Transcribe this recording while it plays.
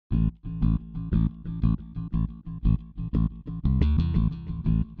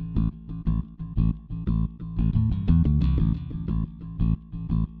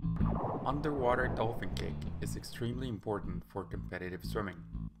underwater dolphin kick is extremely important for competitive swimming.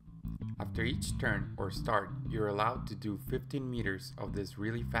 After each turn or start, you're allowed to do 15 meters of this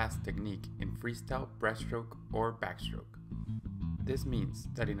really fast technique in freestyle, breaststroke, or backstroke. This means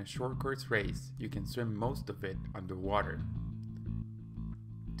that in a short course race, you can swim most of it underwater.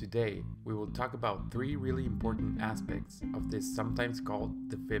 Today, we will talk about 3 really important aspects of this, sometimes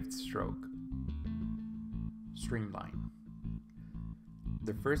called the fifth stroke. Streamline.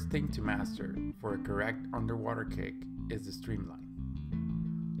 The first thing to master for a correct underwater kick is the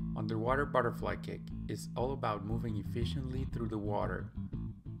streamline. Underwater butterfly kick is all about moving efficiently through the water.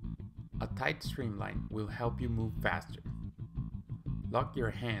 A tight streamline will help you move faster. Lock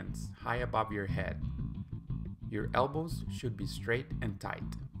your hands high above your head. Your elbows should be straight and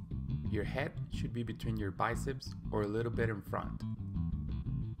tight. Your head should be between your biceps or a little bit in front.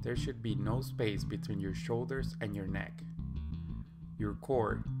 There should be no space between your shoulders and your neck. Your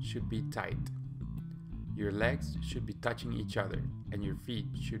core should be tight. Your legs should be touching each other and your feet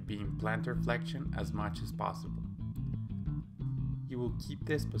should be in plantar flexion as much as possible. You will keep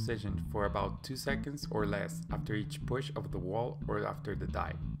this position for about 2 seconds or less after each push of the wall or after the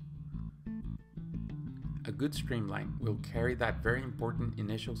dive. A good streamline will carry that very important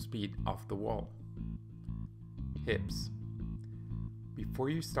initial speed off the wall. Hips.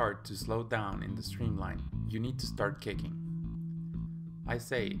 Before you start to slow down in the streamline, you need to start kicking. I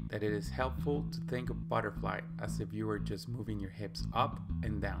say that it is helpful to think of butterfly as if you were just moving your hips up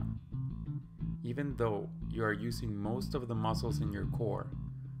and down. Even though you are using most of the muscles in your core,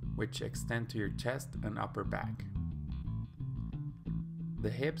 which extend to your chest and upper back. The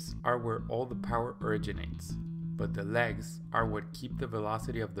hips are where all the power originates, but the legs are what keep the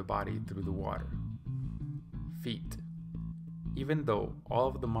velocity of the body through the water. Feet. Even though all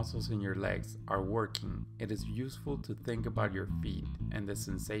of the muscles in your legs are working, it is useful to think about your feet and the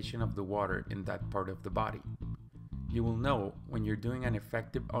sensation of the water in that part of the body. You will know when you're doing an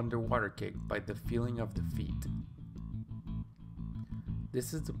effective underwater kick by the feeling of the feet.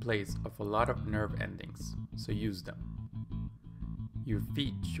 This is the place of a lot of nerve endings, so use them. Your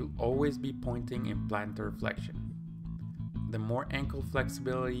feet should always be pointing in plantar flexion. The more ankle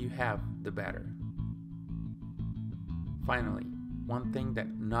flexibility you have, the better. Finally, one thing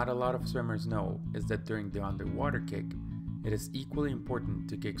that not a lot of swimmers know is that during the underwater kick, it is equally important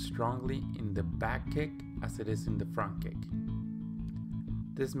to kick strongly in the back kick as it is in the front kick.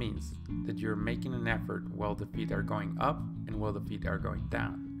 This means that you're making an effort while the feet are going up and while the feet are going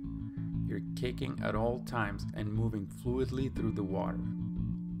down. You're kicking at all times and moving fluidly through the water.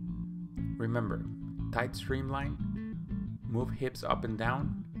 Remember, tight streamline, move hips up and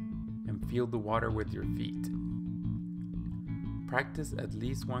down, and feel the water with your feet. Practice at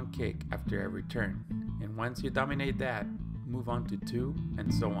least 1 kick after every turn, and once you dominate that, move on to 2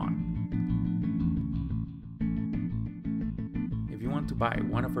 and so on. If you want to buy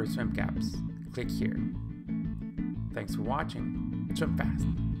one of our swim caps, click here. Thanks for watching. Swim fast!